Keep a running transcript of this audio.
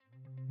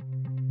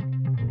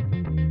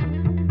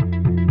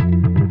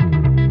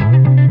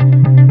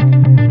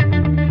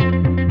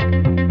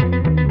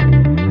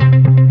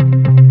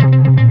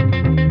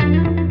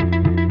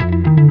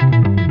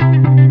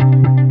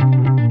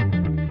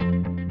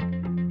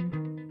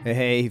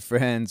Hey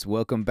friends,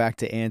 welcome back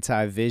to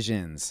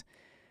Anti-Visions.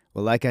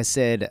 Well, like I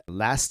said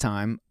last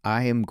time,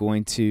 I am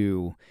going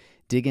to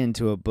dig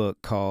into a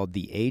book called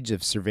The Age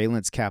of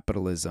Surveillance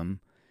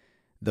Capitalism: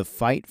 The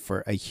Fight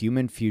for a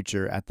Human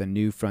Future at the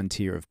New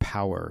Frontier of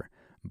Power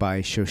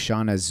by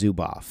Shoshana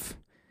Zuboff.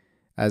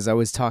 As I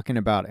was talking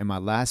about in my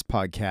last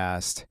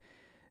podcast,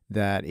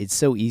 that it's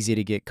so easy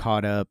to get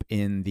caught up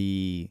in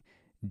the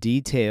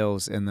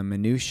details and the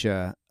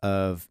minutia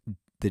of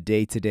the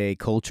day-to-day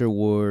culture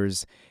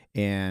wars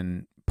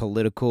and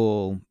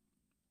political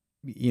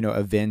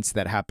events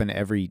that happen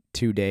every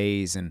 2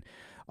 days, and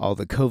all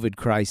the COVID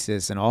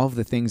crisis and all of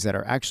the things that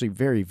are actually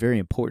very, very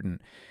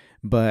important.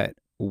 But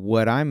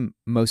what I'm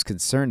most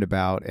concerned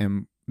about,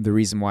 and the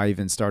reason why I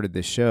even started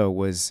this show,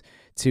 was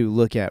to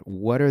look at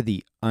what are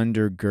the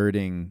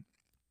undergirding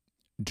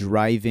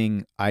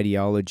driving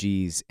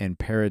ideologies and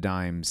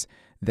paradigms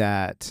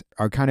that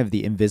are kind of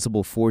the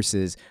invisible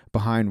forces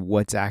behind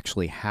what's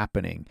actually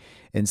happening.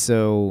 And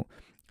so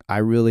I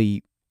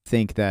really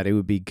think that it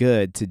would be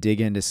good to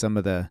dig into some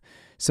of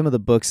the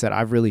books that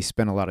I've really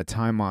spent a lot of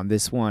time on.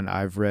 This one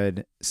I've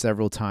read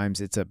several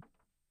times. It's a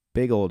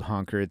big old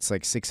honker. It's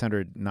like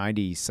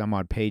 690 some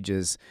odd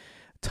pages,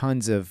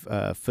 tons of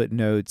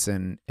footnotes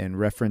and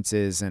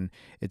references, and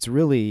it's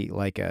really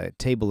like a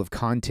table of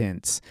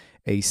contents,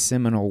 a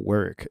seminal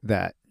work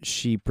that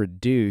she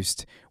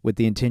produced with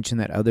the intention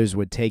that others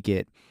would take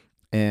it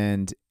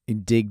and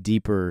dig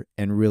deeper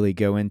and really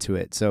go into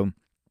it. So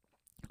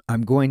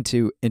I'm going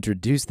to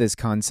introduce this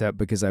concept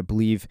because I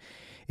believe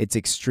it's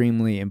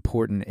extremely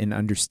important in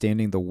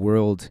understanding the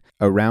world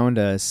around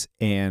us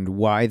and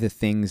why the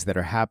things that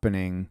are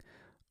happening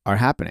are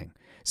happening.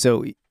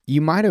 So you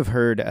might have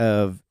heard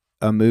of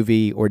a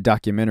movie or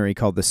documentary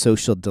called The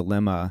Social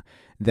Dilemma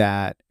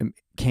that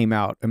came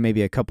out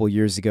maybe a couple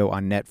years ago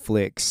on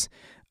Netflix.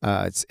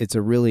 It's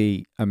a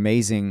really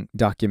amazing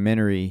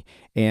documentary,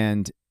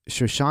 and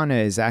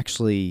Shoshana is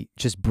actually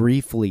just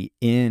briefly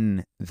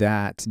in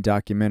that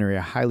documentary.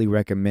 I highly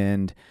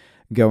recommend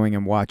going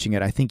and watching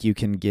it. I think you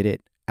can get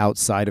it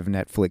outside of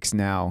Netflix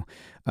now,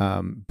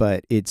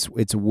 but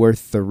it's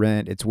worth the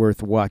rent. It's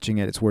worth watching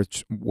it. It's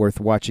worth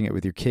watching it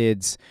with your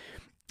kids.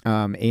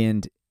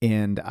 And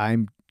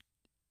I'm,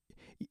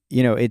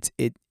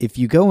 if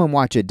you go and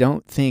watch it,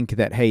 don't think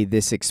that, hey,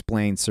 this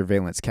explains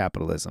surveillance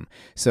capitalism.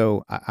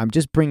 So I'm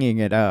just bringing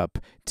it up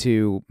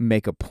to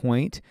make a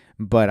point,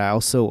 but I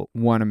also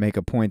want to make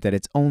a point that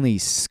it's only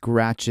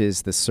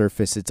scratches the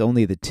surface. It's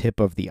only the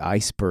tip of the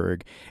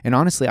iceberg. And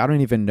honestly, I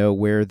don't even know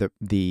where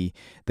the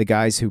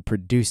guys who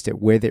produced it,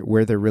 where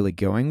they're really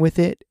going with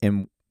it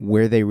and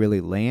where they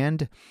really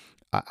land.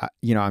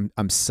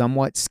 I'm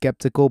somewhat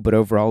skeptical, but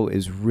overall it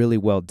is really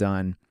well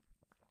done.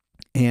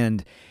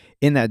 And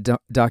in that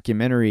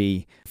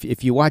documentary,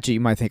 if you watch it, you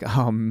might think,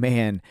 oh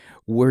man,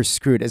 we're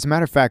screwed. As a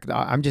matter of fact,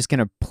 I'm just going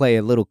to play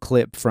a little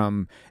clip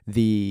from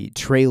the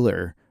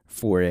trailer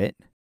for it.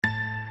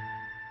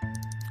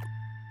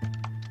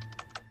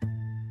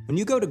 When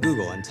you go to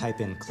Google and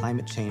type in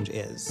climate change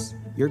is,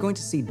 you're going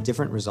to see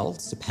different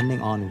results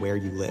depending on where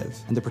you live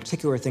and the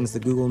particular things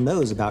that Google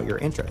knows about your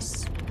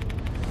interests.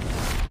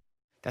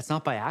 That's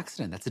not by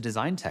accident. That's a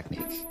design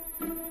technique.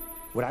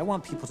 What I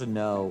want people to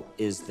know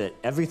is that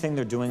everything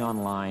they're doing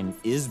online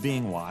is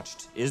being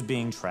watched, is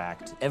being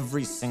tracked.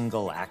 Every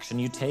single action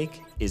you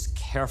take is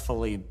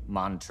carefully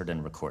monitored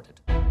and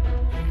recorded.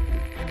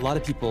 A lot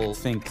of people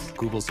think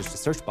Google's just a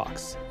search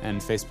box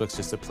and Facebook's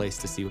just a place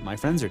to see what my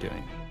friends are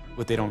doing.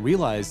 What they don't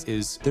realize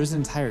is there's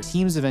entire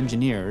teams of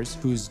engineers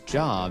whose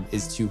job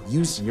is to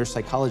use your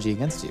psychology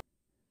against you.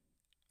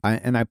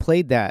 I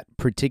played that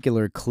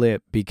particular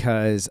clip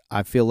because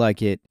I feel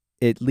like it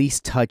at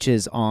least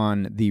touches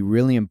on the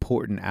really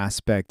important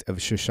aspect of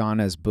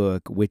Shoshana's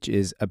book, which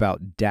is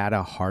about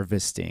data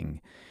harvesting,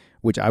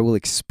 which I will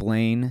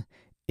explain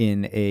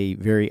in a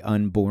very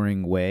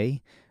unboring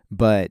way.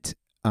 But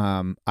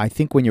I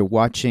think when you're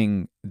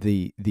watching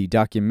the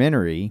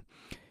documentary,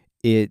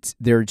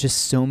 there are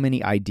just so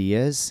many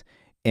ideas,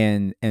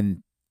 and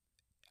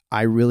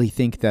I really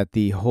think that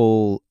the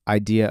whole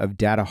idea of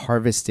data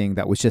harvesting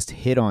that was just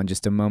hit on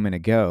just a moment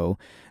ago,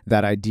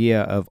 that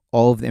idea of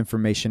all of the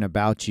information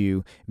about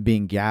you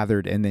being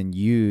gathered and then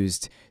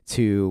used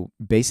to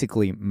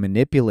basically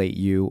manipulate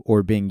you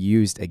or being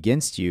used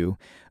against you,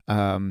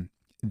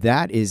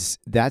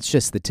 that's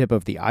just the tip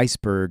of the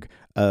iceberg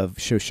of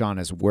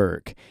Shoshana's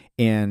work.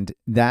 And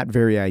that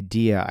very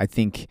idea, I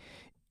think,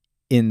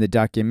 in the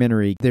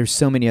documentary, there's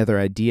so many other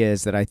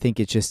ideas that I think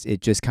it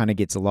just kind of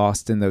gets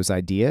lost in those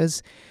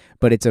ideas.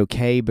 But it's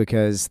okay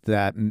because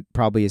that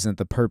probably isn't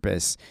the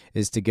purpose,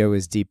 is to go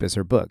as deep as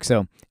her book.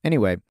 So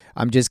anyway,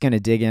 I'm just going to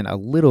dig in a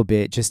little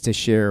bit just to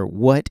share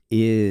what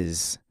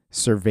is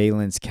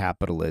surveillance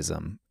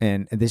capitalism.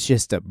 And this is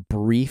just a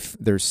brief,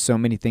 there's so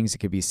many things that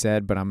could be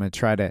said, but I'm going to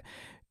try to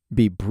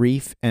be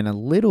brief and a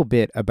little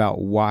bit about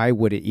why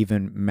would it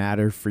even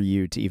matter for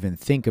you to even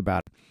think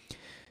about it.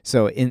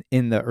 So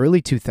in the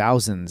early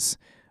 2000s,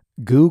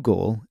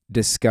 Google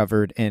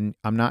discovered, and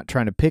I'm not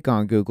trying to pick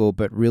on Google,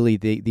 but really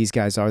these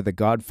guys are the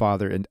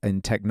godfather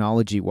in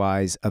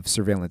technology-wise of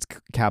surveillance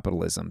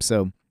capitalism.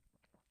 So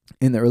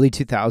in the early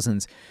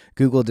 2000s,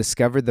 Google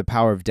discovered the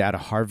power of data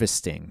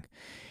harvesting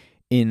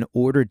in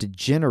order to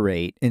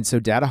generate, and so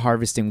data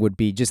harvesting would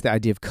be just the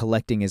idea of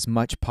collecting as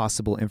much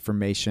possible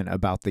information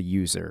about the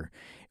user,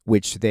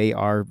 which they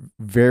are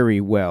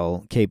very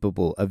well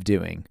capable of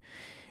doing.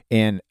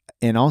 And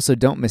also,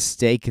 don't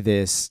mistake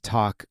this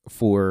talk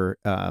for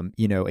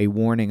a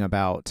warning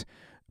about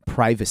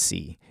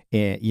privacy.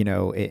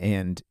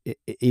 And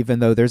even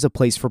though there's a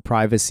place for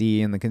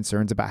privacy and the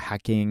concerns about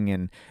hacking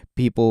and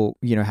people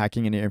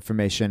hacking into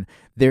information,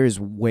 there is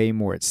way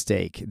more at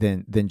stake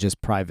than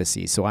just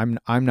privacy. So I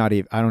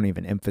don't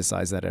even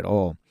emphasize that at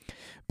all.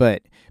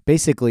 But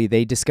basically,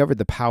 they discovered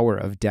the power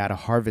of data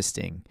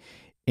harvesting,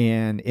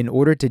 and in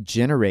order to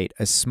generate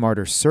a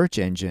smarter search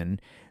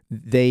engine,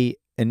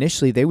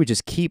 Initially, they would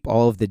just keep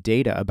all of the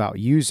data about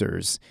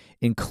users,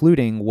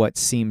 including what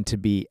seemed to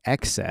be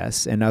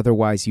excess and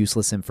otherwise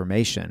useless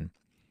information.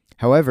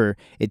 However,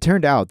 it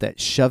turned out that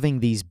shoving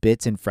these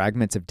bits and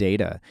fragments of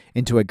data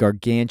into a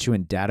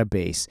gargantuan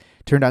database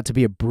turned out to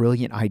be a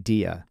brilliant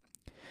idea,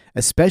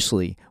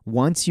 especially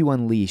once you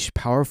unleash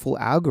powerful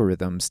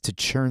algorithms to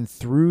churn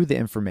through the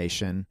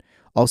information,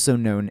 also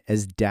known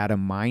as data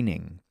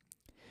mining.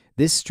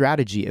 This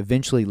strategy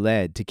eventually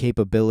led to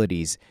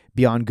capabilities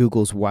beyond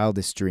Google's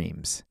wildest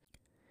dreams.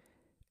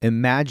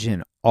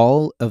 Imagine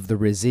all of the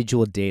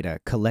residual data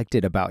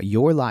collected about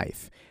your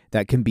life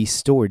that can be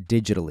stored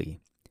digitally.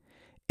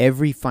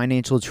 Every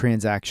financial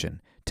transaction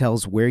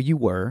tells where you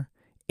were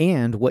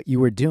and what you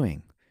were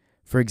doing.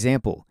 For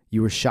example,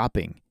 you were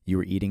shopping, you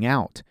were eating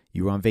out,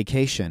 you were on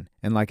vacation,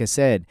 and like I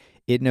said,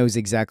 it knows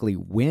exactly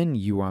when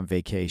you were on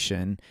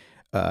vacation.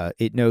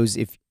 It knows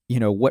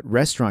what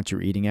restaurant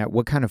you're eating at,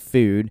 what kind of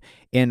food,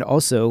 and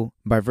also,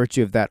 by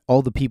virtue of that,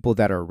 all the people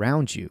that are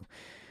around you.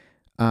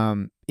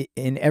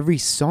 In every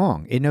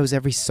song, it knows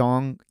every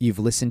song you've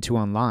listened to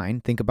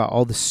online. Think about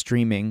all the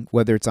streaming,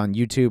 whether it's on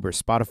YouTube or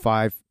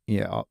Spotify,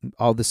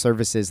 all the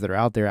services that are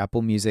out there,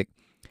 Apple Music,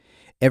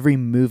 every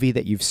movie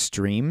that you've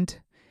streamed,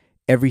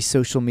 every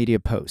social media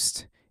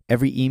post,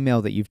 every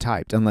email that you've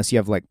typed, unless you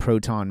have like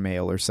Proton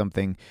Mail or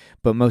something,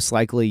 but most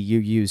likely you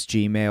use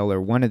Gmail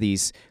or one of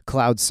these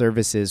cloud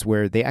services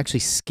where they actually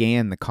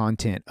scan the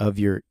content of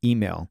your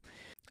email.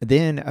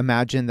 Then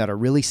imagine that a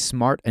really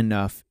smart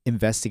enough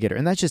investigator,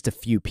 and that's just a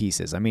few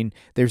pieces. I mean,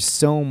 there's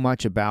so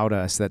much about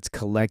us that's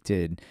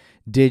collected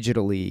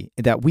digitally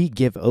that we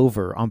give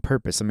over on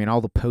purpose. I mean,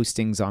 all the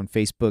postings on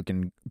Facebook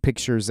and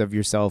pictures of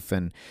yourself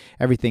and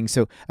everything.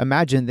 So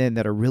imagine then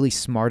that a really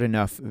smart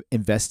enough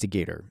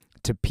investigator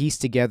to piece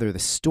together the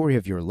story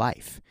of your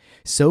life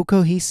so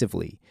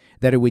cohesively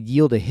that it would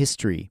yield a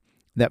history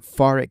that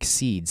far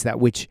exceeds that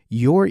which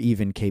you're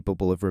even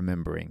capable of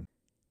remembering.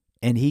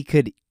 And he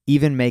could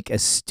even make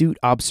astute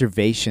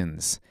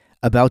observations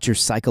about your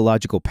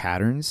psychological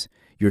patterns,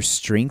 your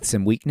strengths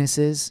and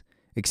weaknesses,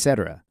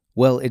 etc.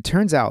 Well, it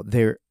turns out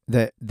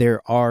that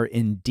there are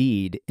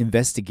indeed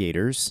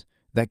investigators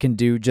that can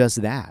do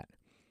just that.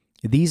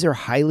 These are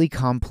highly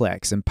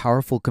complex and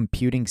powerful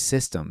computing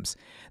systems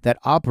that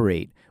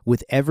operate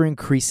with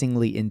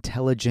ever-increasingly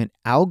intelligent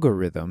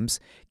algorithms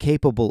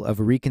capable of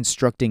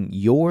reconstructing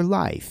your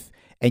life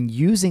and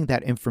using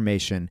that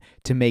information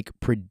to make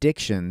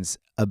predictions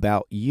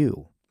about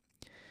you.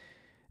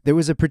 There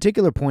was a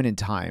particular point in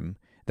time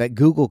that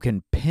Google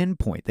can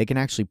pinpoint. They can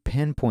actually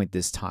pinpoint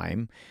this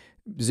time,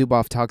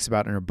 Zuboff talks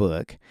about in her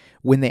book,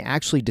 when they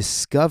actually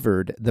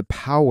discovered the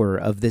power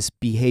of this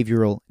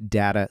behavioral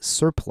data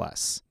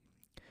surplus.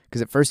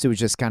 Because at first it was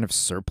just kind of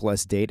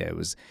surplus data.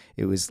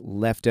 It was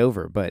left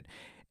over. But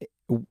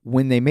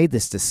when they made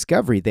this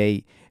discovery,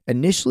 they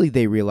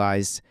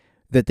realized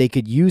that they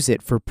could use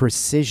it for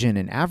precision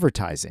in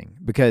advertising.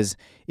 Because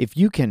if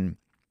you can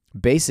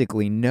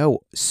basically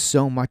know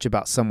so much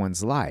about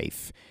someone's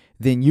life,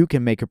 then you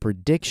can make a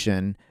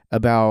prediction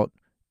about,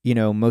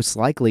 most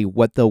likely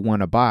what they'll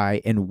want to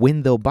buy and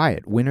when they'll buy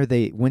it.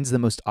 When's the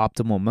most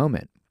optimal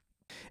moment?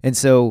 And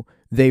so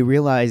they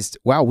realized,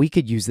 wow, we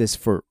could use this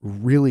for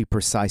really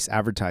precise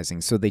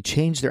advertising. So they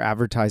changed their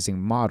advertising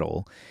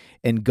model,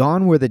 and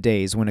gone were the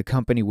days when a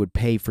company would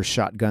pay for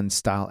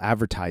shotgun-style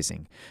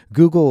advertising.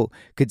 Google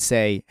could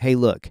say, hey,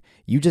 look,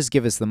 you just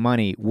give us the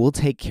money, we'll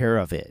take care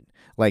of it.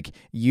 Like,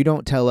 you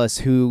don't tell us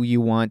who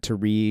you want to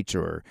reach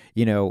or,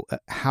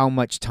 how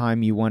much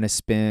time you want to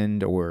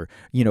spend or,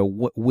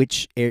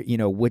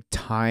 what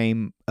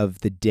time of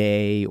the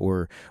day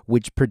or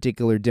which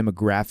particular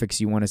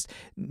demographics you want to.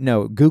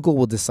 No, Google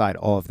will decide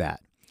all of that.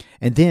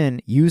 And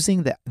then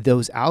using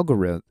those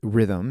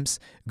algorithms,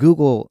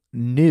 Google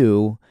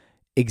knew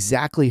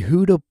exactly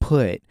who to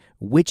put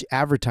which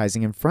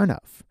advertising in front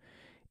of.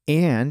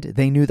 And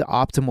they knew the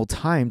optimal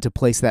time to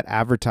place that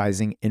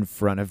advertising in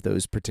front of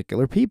those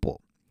particular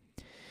people.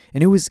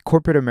 And it was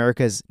corporate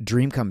America's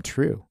dream come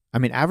true. I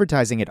mean,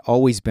 advertising had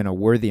always been a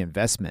worthy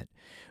investment,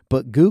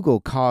 but Google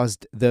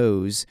caused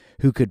those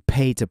who could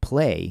pay to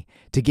play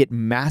to get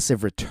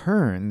massive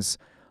returns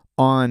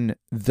on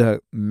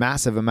the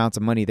massive amounts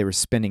of money they were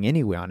spending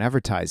anyway on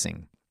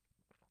advertising.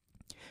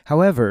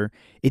 However,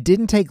 it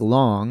didn't take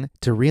long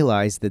to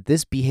realize that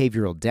this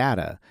behavioral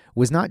data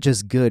was not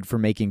just good for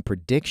making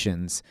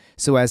predictions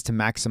so as to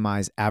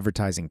maximize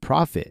advertising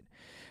profit,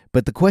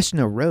 but the question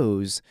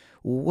arose,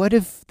 what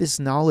if this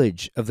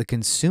knowledge of the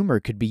consumer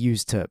could be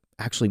used to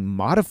actually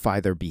modify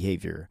their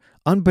behavior,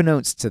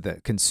 unbeknownst to the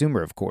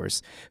consumer, of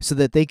course, so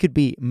that they could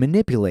be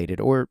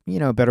manipulated, or,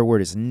 a better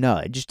word is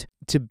nudged,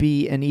 to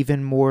be an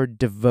even more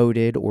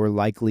devoted or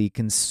likely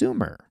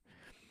consumer?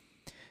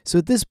 So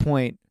at this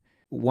point,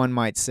 one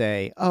might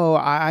say, oh,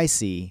 I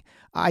see.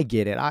 I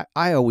get it.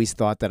 I always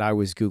thought that I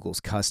was Google's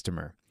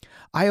customer.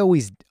 I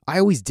always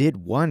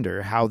did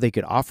wonder how they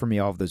could offer me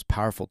all of those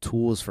powerful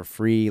tools for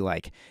free,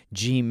 like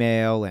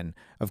Gmail and,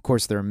 of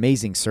course, their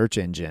amazing search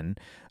engine,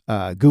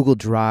 Google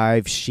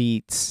Drive,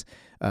 Sheets,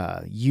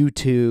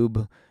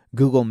 YouTube,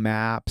 Google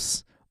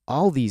Maps,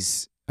 all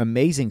these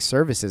amazing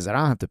services that I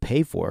don't have to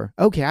pay for.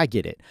 Okay, I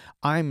get it.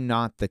 I'm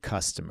not the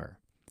customer.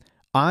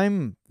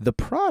 I'm the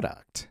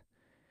product.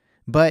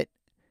 But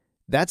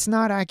that's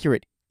not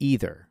accurate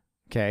either,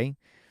 okay?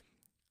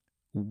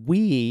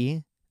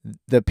 We,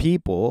 the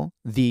people,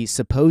 the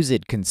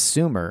supposed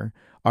consumer,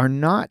 are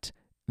not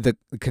the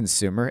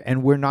consumer,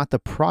 and we're not the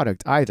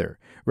product either.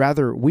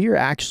 Rather, we are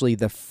actually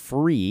the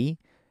free,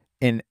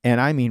 and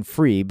I mean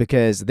free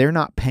because they're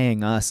not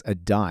paying us a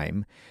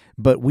dime,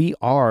 but we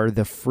are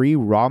the free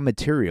raw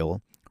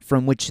material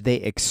from which they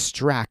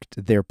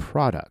extract their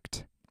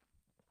product.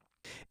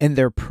 And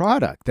their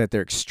product that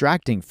they're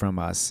extracting from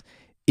us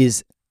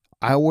is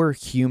our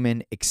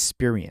human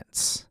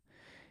experience.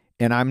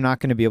 And I'm not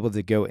going to be able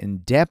to go in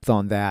depth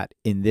on that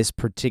in this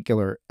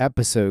particular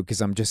episode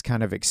because I'm just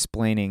kind of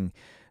explaining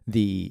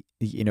the,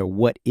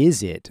 what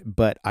is it,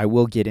 but I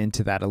will get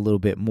into that a little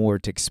bit more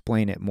to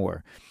explain it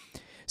more.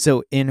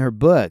 So in her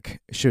book,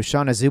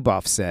 Shoshana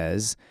Zuboff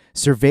says,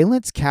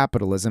 surveillance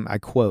capitalism, I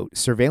quote,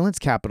 surveillance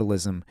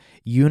capitalism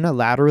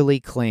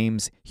unilaterally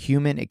claims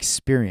human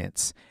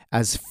experience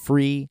as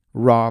free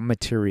raw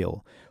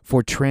material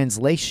for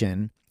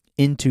translation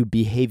into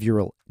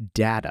behavioral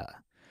data.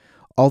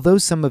 Although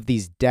some of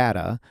these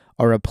data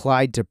are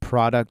applied to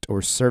product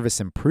or service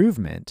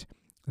improvement,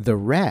 the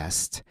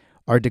rest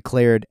are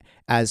declared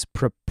as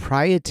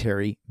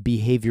proprietary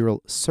behavioral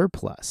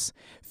surplus,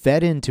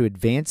 fed into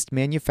advanced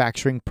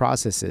manufacturing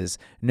processes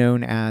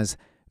known as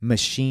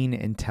machine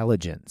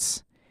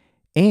intelligence,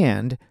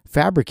 and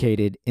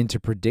fabricated into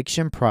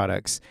prediction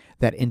products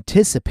that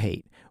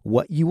anticipate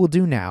what you will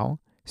do now,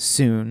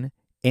 soon,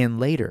 and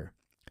later.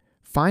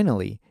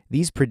 Finally,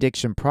 these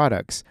prediction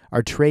products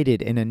are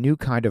traded in a new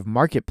kind of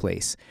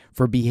marketplace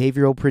for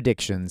behavioral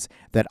predictions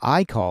that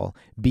I call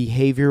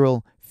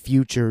behavioral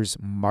futures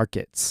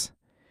markets.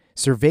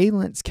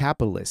 Surveillance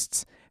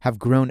capitalists have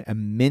grown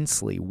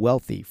immensely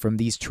wealthy from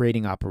these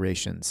trading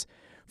operations,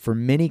 for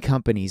many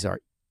companies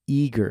are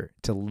eager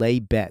to lay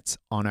bets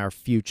on our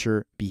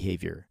future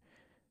behavior.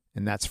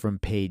 And that's from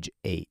page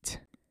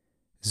 8.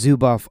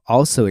 Zuboff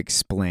also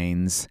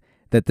explains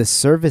that the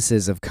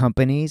services of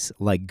companies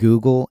like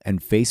Google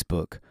and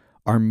Facebook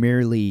are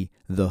merely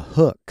the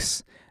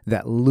hooks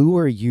that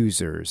lure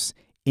users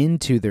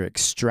into their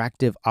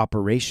extractive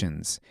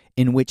operations,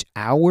 in which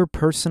our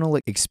personal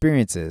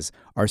experiences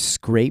are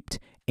scraped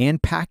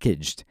and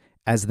packaged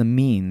as the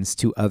means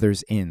to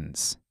others'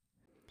 ends.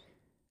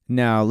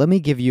 Now, let me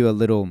give you a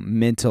little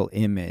mental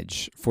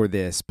image for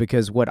this,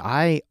 because what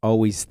I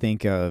always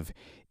think of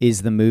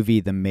is the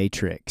movie The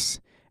Matrix.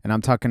 And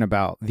I'm talking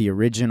about the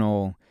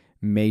original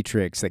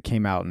Matrix that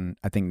came out in,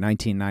 I think,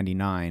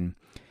 1999.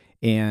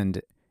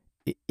 And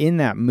in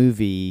that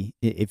movie,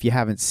 if you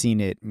haven't seen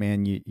it,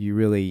 man, you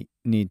really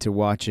need to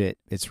watch it.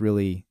 It's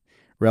really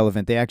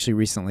relevant. They actually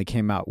recently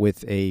came out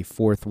with a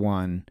fourth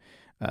one,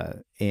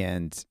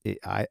 and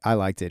I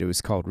liked it. It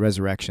was called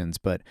Resurrections,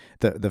 but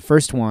the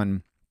first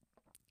one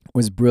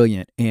was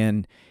brilliant.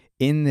 And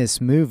in this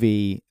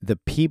movie, the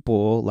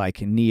people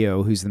like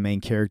Neo, who's the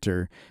main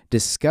character,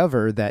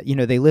 discover that,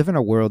 they live in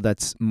a world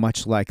that's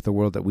much like the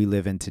world that we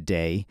live in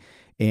today,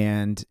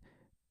 and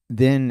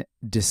then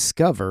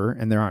discover,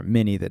 and there aren't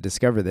many that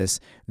discover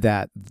this,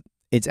 that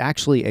it's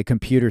actually a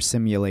computer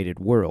simulated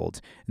world,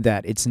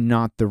 that it's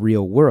not the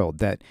real world,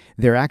 that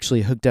they're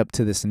actually hooked up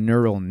to this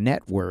neural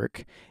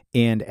network,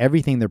 and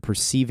everything they're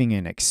perceiving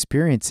and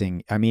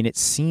experiencing, it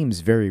seems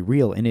very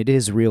real, and it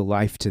is real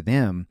life to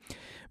them,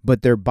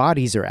 but their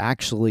bodies are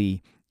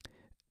actually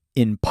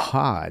in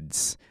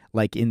pods,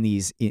 like in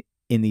these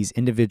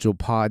individual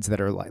pods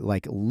that are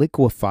like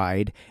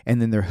liquefied,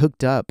 and then they're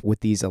hooked up with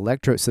these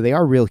electrodes. So they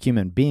are real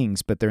human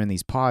beings, but they're in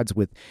these pods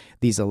with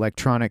these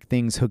electronic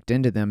things hooked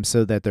into them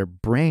so that their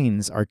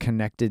brains are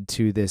connected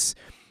to this,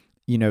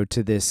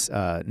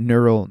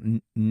 neural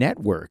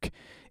network.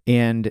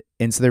 And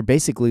so they're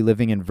basically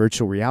living in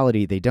virtual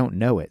reality. They don't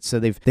know it. So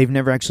they've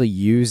never actually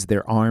used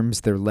their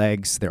arms, their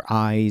legs, their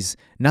eyes,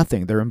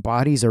 nothing. Their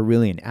bodies are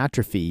really in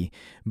atrophy,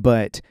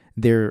 but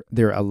they're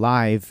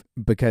alive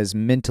because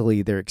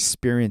mentally they're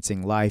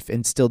experiencing life,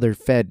 and still they're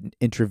fed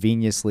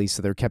intravenously,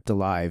 so they're kept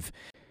alive.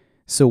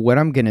 So what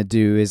I'm going to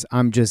do is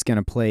I'm just going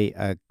to play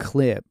a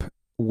clip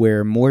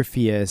where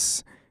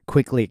Morpheus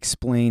quickly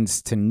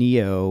explains to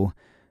Neo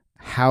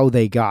how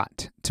they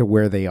got to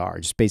where they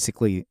are, just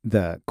basically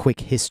the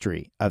quick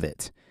history of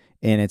it.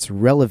 And it's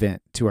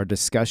relevant to our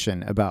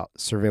discussion about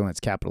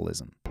surveillance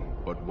capitalism.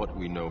 But what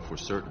we know for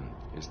certain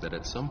is that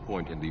at some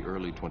point in the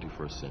early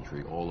 21st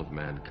century, all of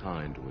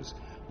mankind was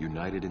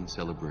united in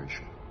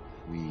celebration.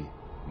 We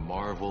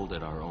marveled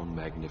at our own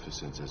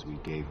magnificence as we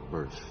gave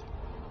birth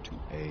to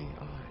AI.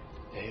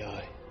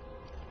 AI?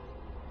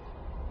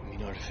 You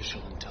mean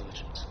artificial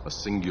intelligence? A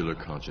singular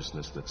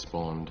consciousness that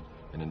spawned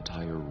an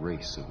entire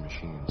race of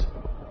machines.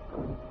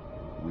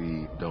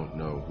 We don't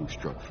know who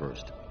struck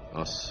first,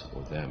 us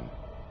or them,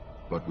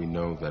 but we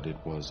know that it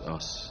was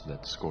us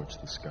that scorched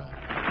the sky.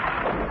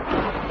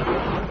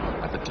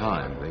 At the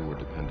time, they were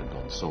dependent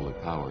on solar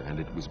power, and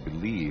it was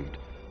believed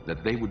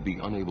that they would be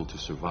unable to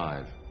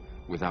survive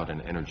without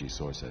an energy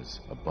source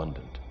as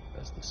abundant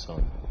as the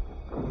sun.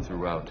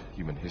 Throughout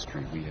human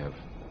history, we have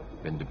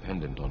been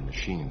dependent on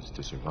machines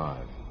to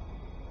survive.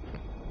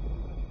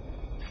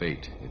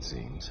 Fate, it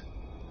seems,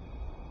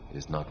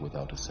 is not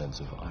without a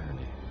sense of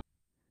irony.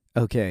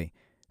 Okay,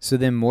 so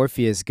then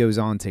Morpheus goes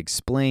on to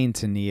explain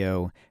to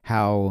Neo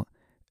how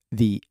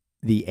the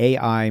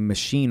AI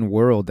machine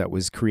world that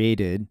was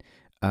created,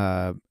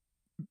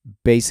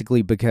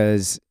 basically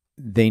because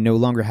they no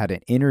longer had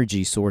an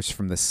energy source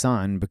from the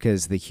sun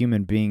because the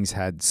human beings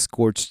had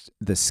scorched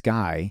the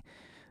sky.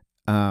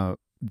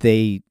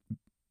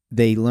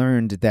 They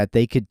learned that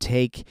they could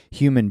take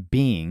human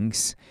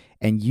beings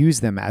and use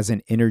them as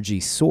an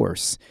energy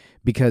source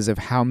because of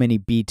how many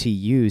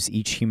BTUs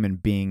each human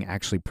being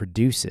actually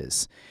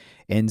produces.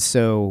 And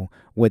so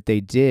what they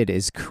did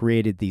is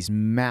created these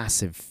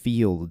massive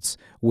fields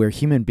where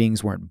human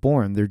beings weren't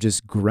born, they're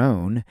just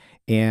grown,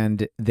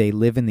 and they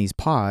live in these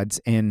pods.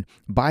 And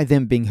by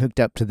them being hooked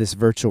up to this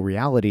virtual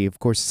reality, of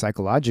course,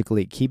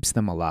 psychologically, it keeps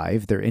them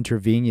alive. They're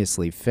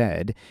intravenously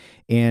fed,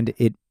 and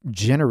it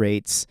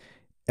generates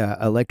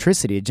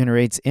electricity. It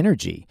generates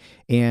energy,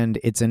 and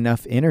it's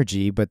enough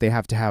energy, but they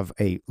have to have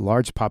a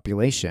large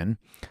population.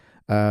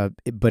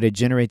 But it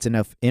generates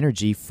enough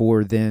energy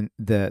for then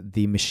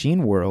the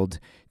machine world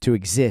to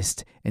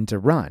exist and to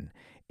run.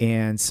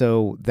 And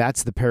so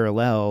that's the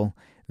parallel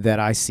that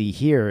I see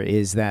here,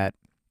 is that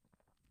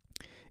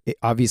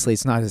obviously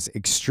it's not as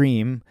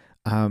extreme,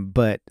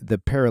 but the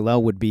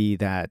parallel would be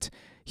that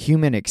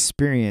human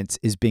experience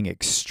is being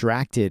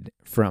extracted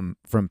from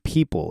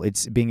people.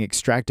 It's being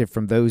extracted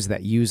from those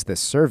that use the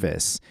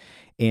service,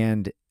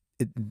 and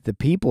the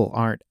people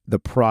aren't the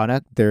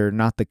product, they're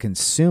not the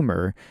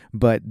consumer,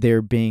 but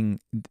they're being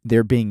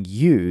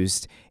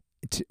used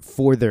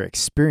for their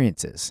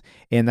experiences.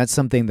 And that's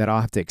something that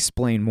I'll have to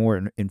explain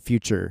more in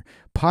future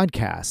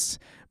podcasts.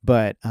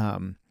 But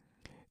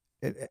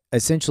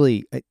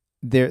essentially,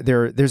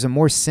 there's a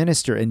more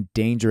sinister and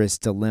dangerous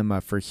dilemma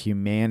for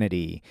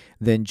humanity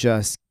than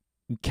just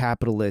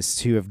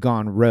capitalists who have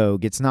gone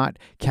rogue. It's not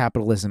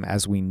capitalism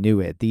as we knew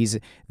it.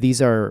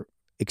 These are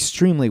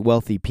extremely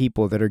wealthy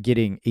people that are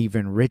getting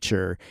even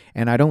richer,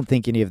 and I don't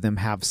think any of them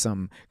have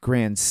some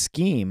grand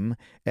scheme.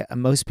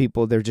 Most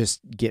people, they're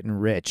just getting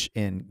rich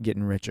and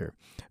getting richer.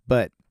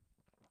 But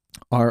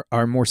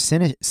our more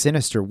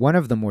sinister, one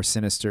of the more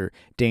sinister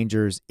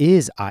dangers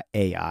is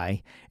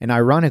AI. And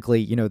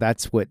ironically,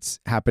 that's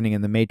what's happening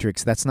in The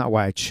Matrix. That's not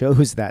why I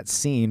chose that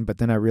scene, but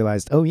then I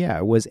realized, oh yeah,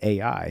 it was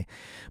AI.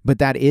 But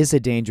that is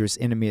a dangerous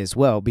enemy as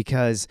well,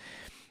 because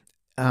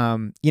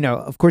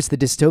of course, the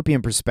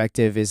dystopian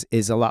perspective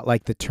is a lot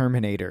like the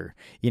Terminator,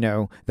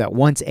 that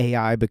once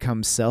AI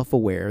becomes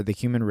self-aware, the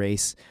human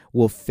race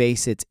will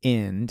face its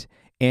end,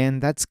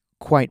 and that's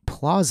quite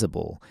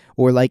plausible.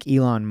 Or like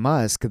Elon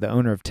Musk, the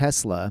owner of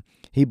Tesla,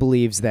 he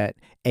believes that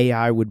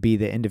AI would be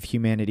the end of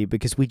humanity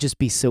because we'd just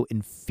be so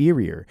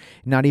inferior.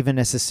 Not even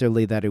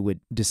necessarily that it would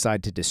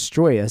decide to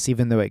destroy us,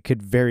 even though it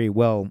could very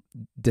well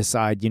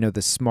decide,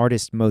 the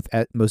smartest,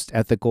 most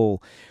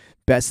ethical,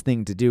 best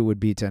thing to do would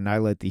be to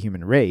annihilate the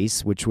human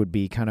race, which would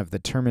be kind of the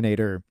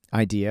Terminator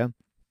idea.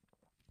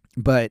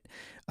 But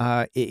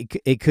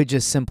it could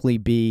just simply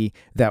be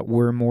that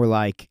we're more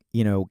like,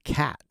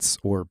 cats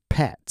or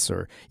pets,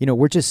 or,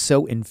 we're just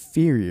so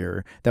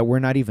inferior that we're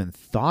not even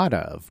thought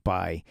of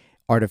by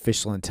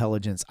artificial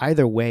intelligence.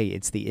 Either way,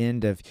 it's the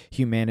end of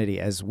humanity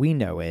as we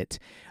know it.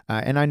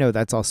 And I know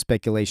that's all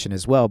speculation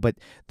as well. But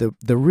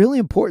the really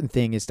important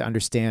thing is to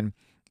understand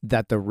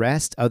that the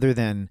rest, other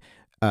than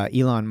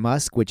Elon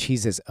Musk, which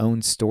he's his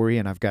own story,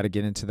 and I've got to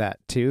get into that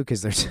too,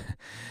 because there's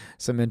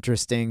some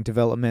interesting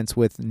developments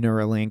with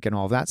Neuralink and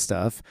all that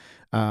stuff.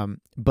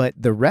 But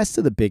the rest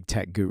of the big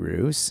tech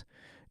gurus,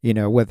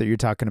 whether you're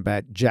talking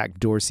about Jack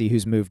Dorsey,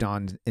 who's moved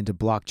on into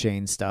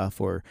blockchain stuff,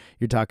 or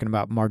you're talking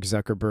about Mark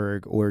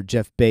Zuckerberg or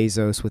Jeff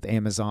Bezos with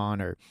Amazon,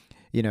 or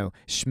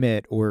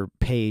Schmidt or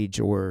Page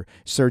or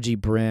Sergey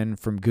Brin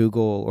from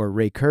Google or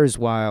Ray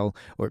Kurzweil,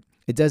 or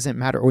it doesn't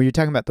matter. Or you're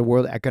talking about the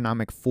World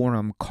Economic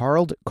Forum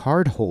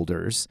card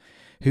holders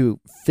who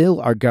fill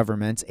our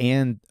governments,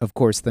 and of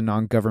course the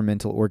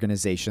non-governmental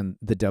organization,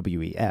 the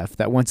WEF,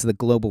 that wants the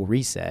global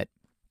reset.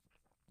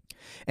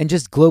 and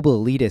just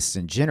global elitists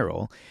in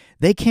general,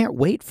 they can't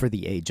wait for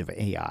the age of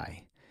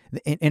AI.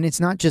 And it's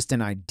not just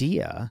an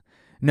idea.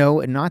 No,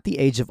 not the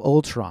age of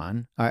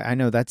Ultron. I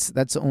know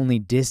that's only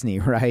Disney,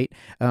 right?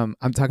 I'm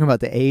talking about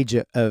the age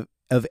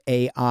of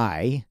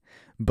AI,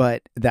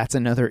 but that's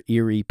another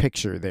eerie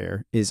picture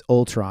there is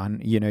Ultron.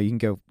 You can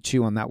go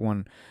chew on that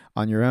one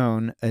on your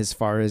own as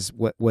far as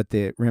what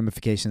the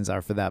ramifications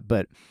are for that.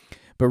 But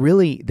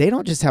really, they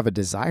don't just have a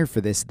desire for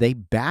this. They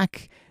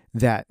back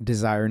that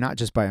desire not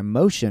just by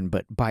emotion,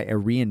 but by a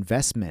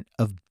reinvestment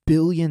of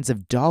billions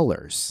of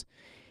dollars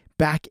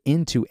back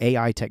into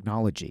AI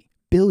technology.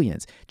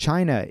 Billions.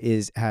 China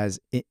has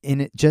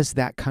in just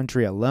that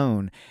country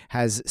alone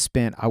has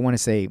spent, I want to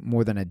say,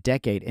 more than a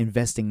decade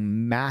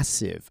investing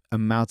massive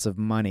amounts of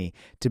money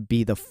to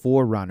be the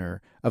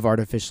forerunner of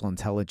artificial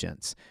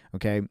intelligence.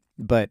 Okay,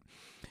 but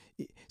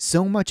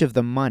so much of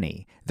the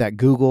money that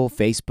Google,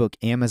 Facebook,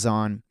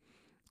 Amazon,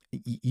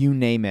 you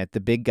name it,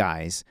 the big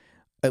guys,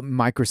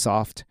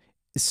 Microsoft,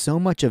 so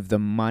much of the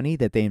money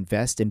that they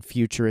invest in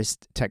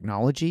futurist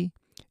technology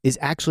is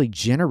actually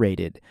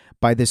generated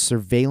by the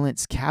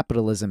surveillance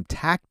capitalism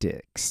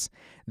tactics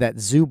that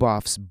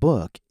Zuboff's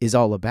book is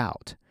all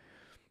about.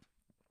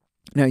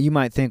 Now, you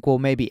might think, well,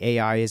 maybe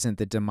AI isn't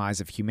the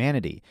demise of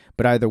humanity,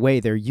 but either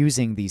way, they're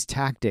using these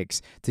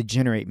tactics to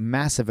generate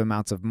massive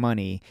amounts of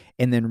money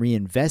and then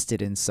reinvest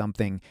it in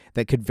something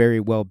that could very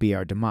well be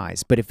our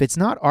demise. But if it's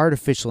not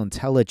artificial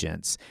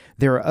intelligence,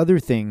 there are other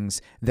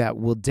things that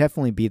will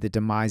definitely be the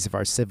demise of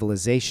our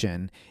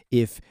civilization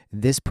if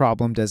this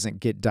problem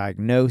doesn't get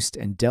diagnosed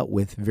and dealt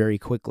with very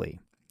quickly.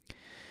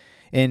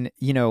 And,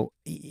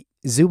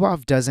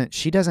 Zuboff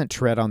doesn't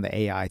tread on the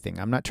AI thing.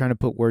 I'm not trying to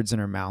put words in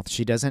her mouth.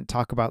 She doesn't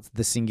talk about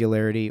the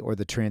singularity or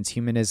the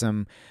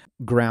transhumanism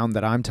ground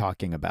that I'm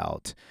talking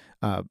about.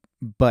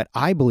 But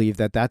I believe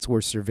that that's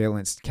where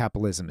surveillance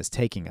capitalism is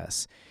taking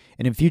us.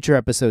 And in future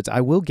episodes,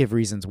 I will give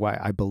reasons why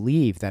I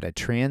believe that a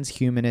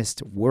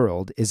transhumanist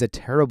world is a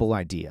terrible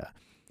idea.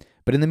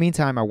 But in the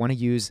meantime, I want to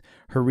use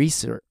her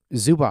research,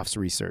 Zuboff's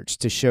research,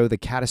 to show the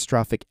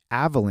catastrophic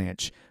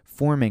avalanche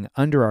forming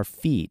under our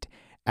feet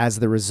as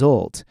the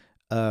result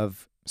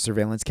of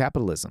surveillance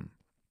capitalism.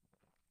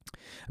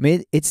 I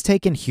mean, it's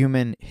taken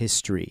human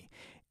history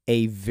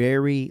a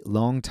very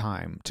long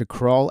time to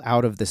crawl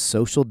out of the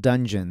social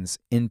dungeons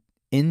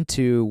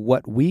into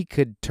what we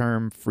could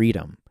term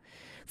freedom.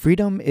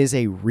 Freedom is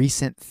a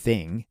recent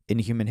thing in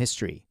human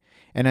history.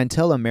 And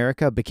until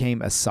America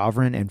became a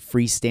sovereign and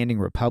freestanding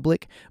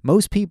republic,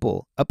 most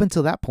people, up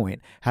until that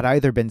point, had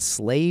either been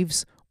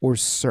slaves or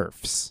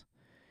serfs.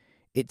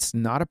 It's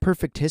not a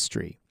perfect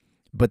history.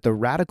 But the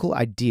radical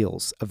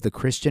ideals of the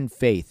Christian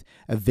faith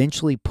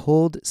eventually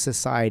pulled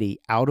society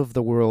out of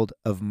the world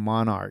of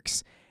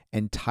monarchs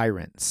and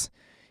tyrants.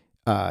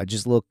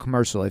 Just a little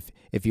commercial.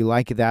 If you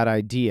like that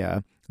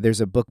idea,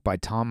 there's a book by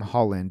Tom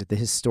Holland, the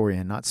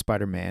historian, not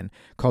Spider-Man,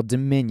 called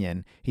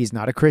Dominion. He's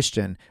not a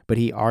Christian, but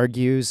he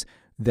argues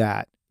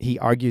the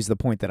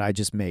point that I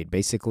just made,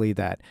 basically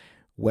that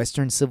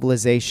Western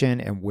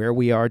civilization and where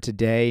we are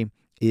today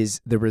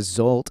is the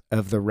result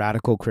of the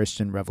radical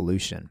Christian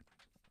revolution.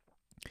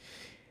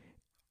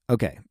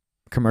 Okay,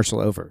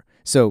 commercial over.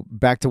 So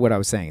back to what I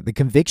was saying. The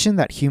conviction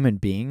that human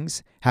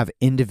beings have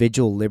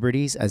individual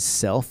liberties as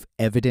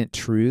self-evident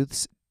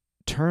truths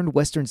turned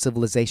Western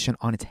civilization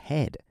on its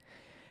head.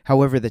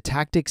 However, the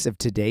tactics of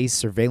today's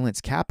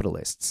surveillance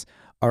capitalists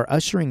are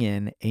ushering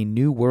in a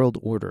new world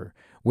order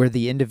where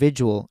the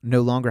individual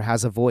no longer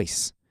has a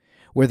voice,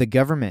 where the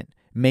government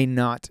may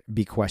not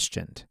be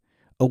questioned,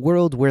 a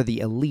world where the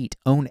elite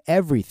own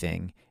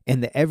everything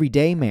and the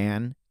everyday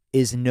man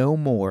is no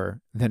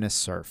more than a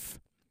serf.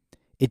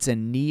 It's a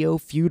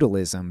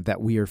neo-feudalism that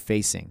we are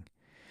facing.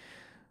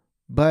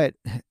 But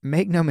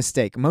make no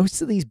mistake, most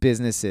of these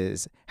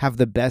businesses have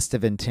the best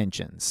of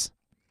intentions.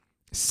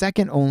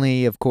 Second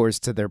only, of course,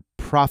 to their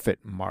profit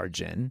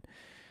margin.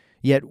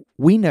 Yet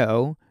we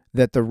know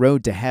that the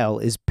road to hell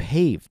is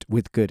paved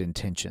with good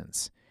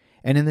intentions.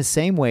 And in the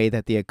same way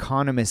that the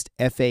economist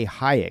F.A.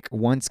 Hayek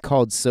once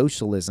called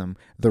socialism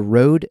the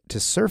road to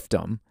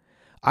serfdom,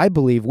 I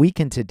believe we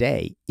can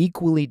today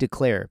equally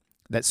declare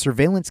that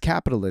surveillance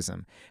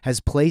capitalism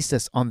has placed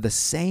us on the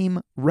same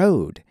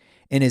road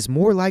and is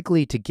more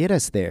likely to get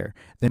us there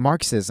than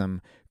Marxism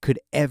could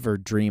ever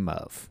dream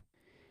of.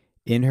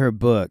 In her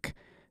book,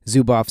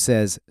 Zuboff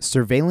says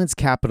surveillance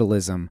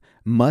capitalism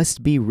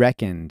must be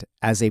reckoned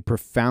as a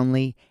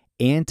profoundly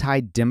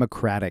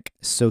anti-democratic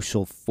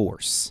social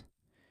force.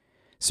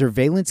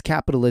 Surveillance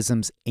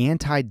capitalism's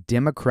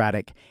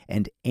anti-democratic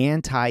and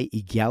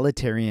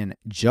anti-egalitarian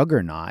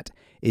juggernaut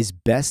is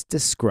best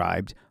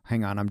described.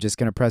 Hang on, I'm just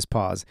going to press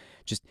pause.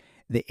 Just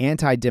the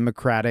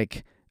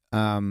anti-democratic,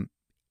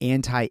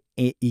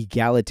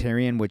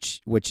 anti-egalitarian,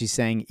 which she's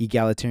saying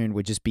egalitarian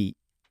would just be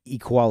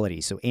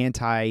equality. So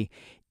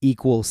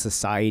anti-equal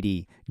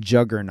society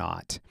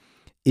juggernaut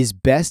is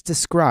best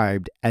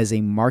described as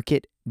a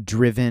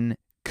market-driven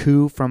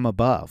coup from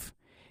above.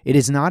 It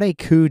is not a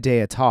coup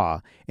d'etat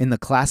in the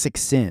classic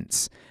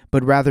sense,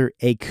 but rather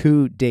a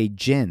coup de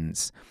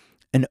gens,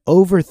 an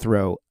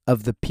overthrow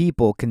of the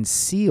people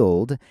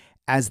concealed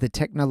as the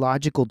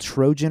technological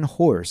Trojan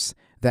horse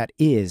that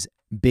is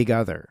Big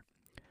Other.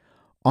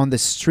 On the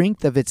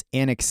strength of its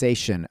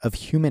annexation of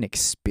human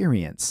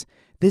experience,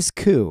 this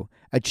coup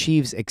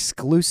achieves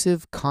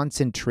exclusive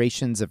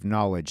concentrations of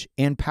knowledge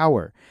and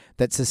power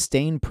that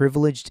sustain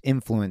privileged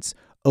influence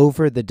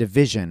over the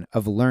division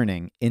of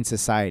learning in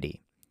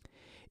society.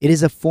 It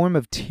is a form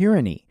of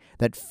tyranny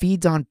that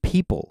feeds on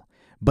people,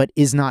 but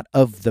is not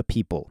of the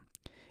people.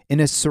 In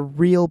a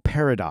surreal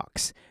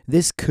paradox,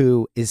 this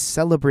coup is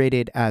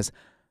celebrated as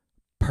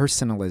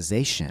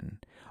personalization,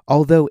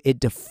 although it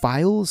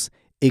defiles,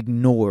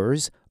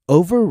 ignores,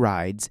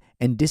 overrides,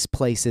 and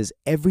displaces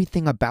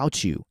everything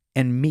about you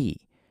and me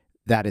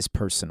that is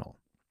personal.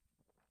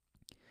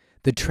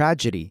 The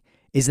tragedy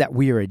is that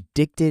we are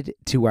addicted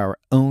to our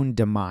own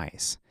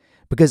demise,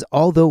 because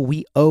although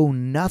we owe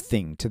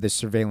nothing to the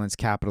surveillance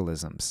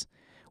capitalisms,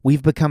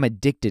 we've become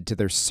addicted to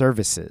their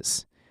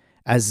services.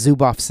 As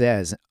Zuboff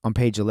says on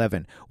page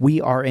 11, we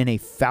are in a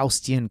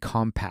Faustian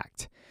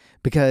compact,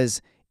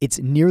 because it's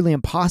nearly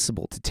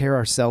impossible to tear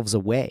ourselves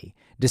away,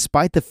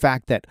 despite the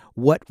fact that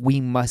what we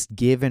must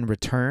give in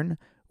return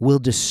will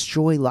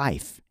destroy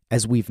life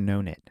as we've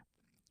known it.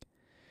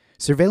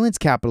 Surveillance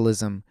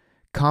capitalism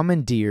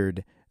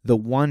commandeered the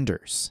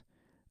wonders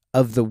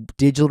of the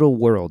digital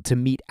world to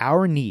meet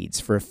our needs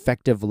for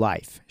effective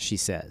life, she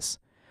says,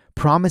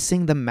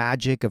 promising the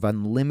magic of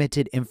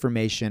unlimited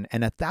information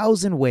and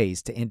 1,000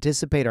 ways to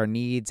anticipate our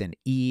needs and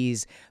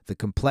ease the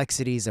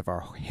complexities of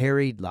our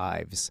harried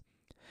lives.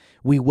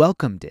 We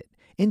welcomed it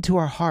into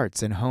our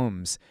hearts and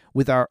homes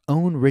with our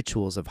own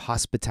rituals of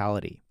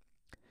hospitality.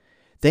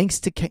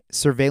 Thanks to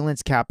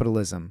surveillance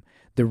capitalism,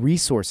 the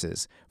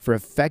resources for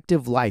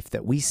effective life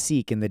that we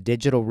seek in the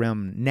digital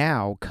realm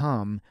now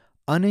come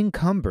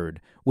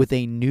unencumbered with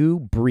a new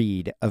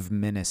breed of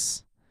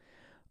menace.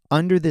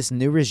 Under this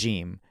new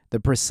regime, the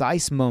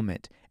precise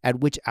moment at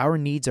which our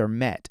needs are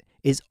met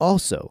is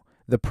also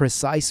the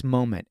precise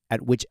moment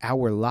at which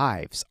our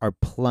lives are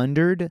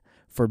plundered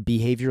for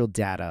behavioral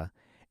data,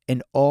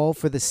 and all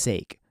for the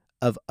sake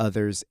of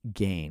others'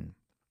 gain.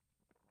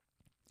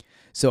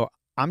 So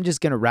I'm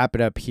just going to wrap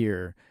it up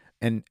here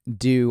and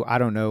do,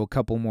 a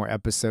couple more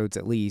episodes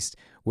at least,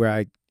 where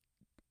I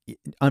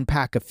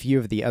unpack a few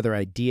of the other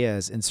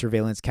ideas in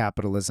surveillance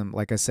capitalism.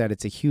 Like I said,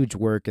 it's a huge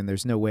work and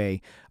there's no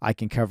way I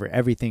can cover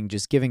everything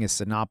just giving a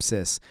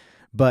synopsis.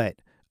 But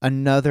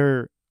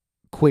another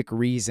quick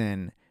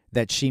reason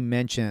that she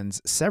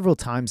mentions several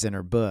times in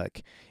her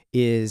book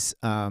is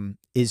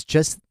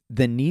just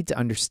the need to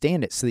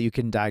understand it so that you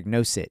can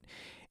diagnose it.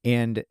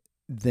 And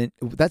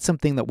that's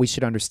something that we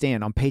should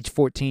understand. On page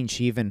 14,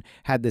 she even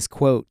had this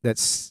quote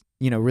that's,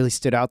 really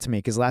stood out to me,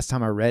 because last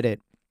time I read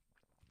it,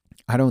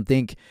 I don't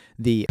think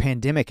the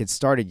pandemic had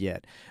started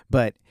yet,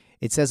 but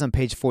it says on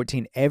page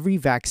 14, every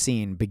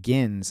vaccine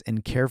begins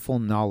in careful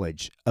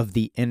knowledge of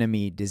the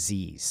enemy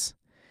disease.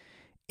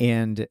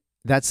 And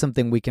that's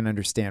something we can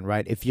understand,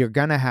 right? If you're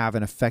going to have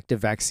an effective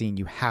vaccine,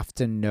 you have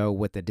to know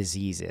what the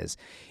disease is.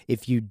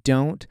 If you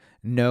don't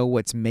know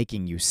what's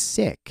making you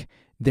sick,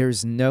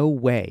 there's no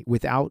way,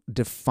 without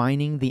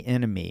defining the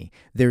enemy,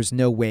 there's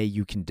no way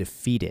you can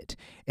defeat it.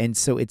 And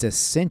so it's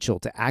essential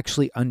to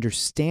actually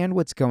understand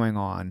what's going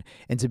on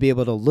and to be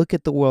able to look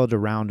at the world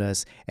around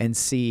us and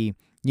see,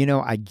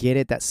 I get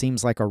it. That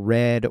seems like a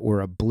red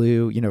or a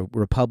blue,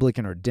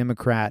 Republican or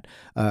Democrat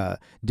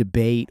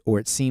debate, or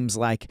it seems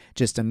like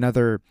just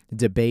another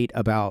debate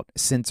about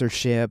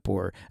censorship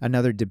or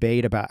another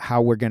debate about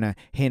how we're going to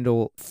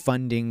handle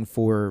funding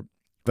for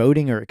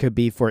voting, or it could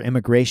be for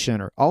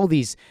immigration, or all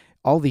these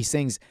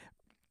things.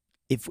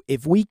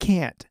 If we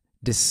can't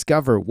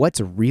discover what's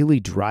really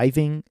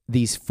driving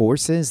these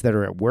forces that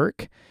are at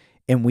work,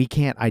 and we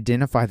can't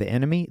identify the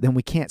enemy, then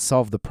we can't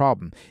solve the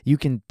problem. You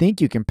can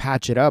think you can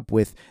patch it up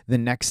with the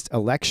next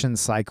election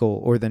cycle,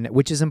 or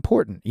which is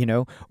important,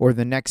 or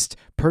the next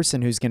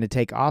person who's going to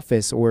take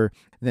office, or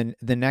the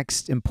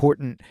next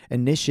important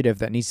initiative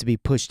that needs to be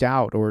pushed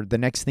out, or the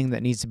next thing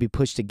that needs to be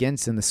pushed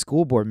against in the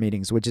school board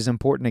meetings, which is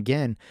important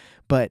again.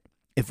 But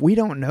if we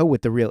don't know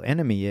what the real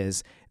enemy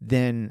is,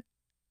 then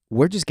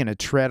we're just going to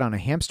tread on a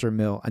hamster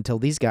wheel until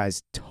these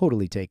guys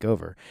totally take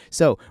over.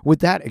 So with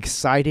that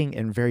exciting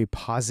and very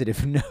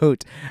positive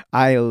note,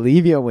 I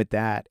leave you with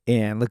that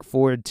and look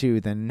forward to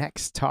the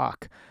next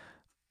talk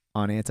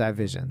on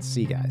Anti-Visions.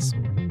 See you guys.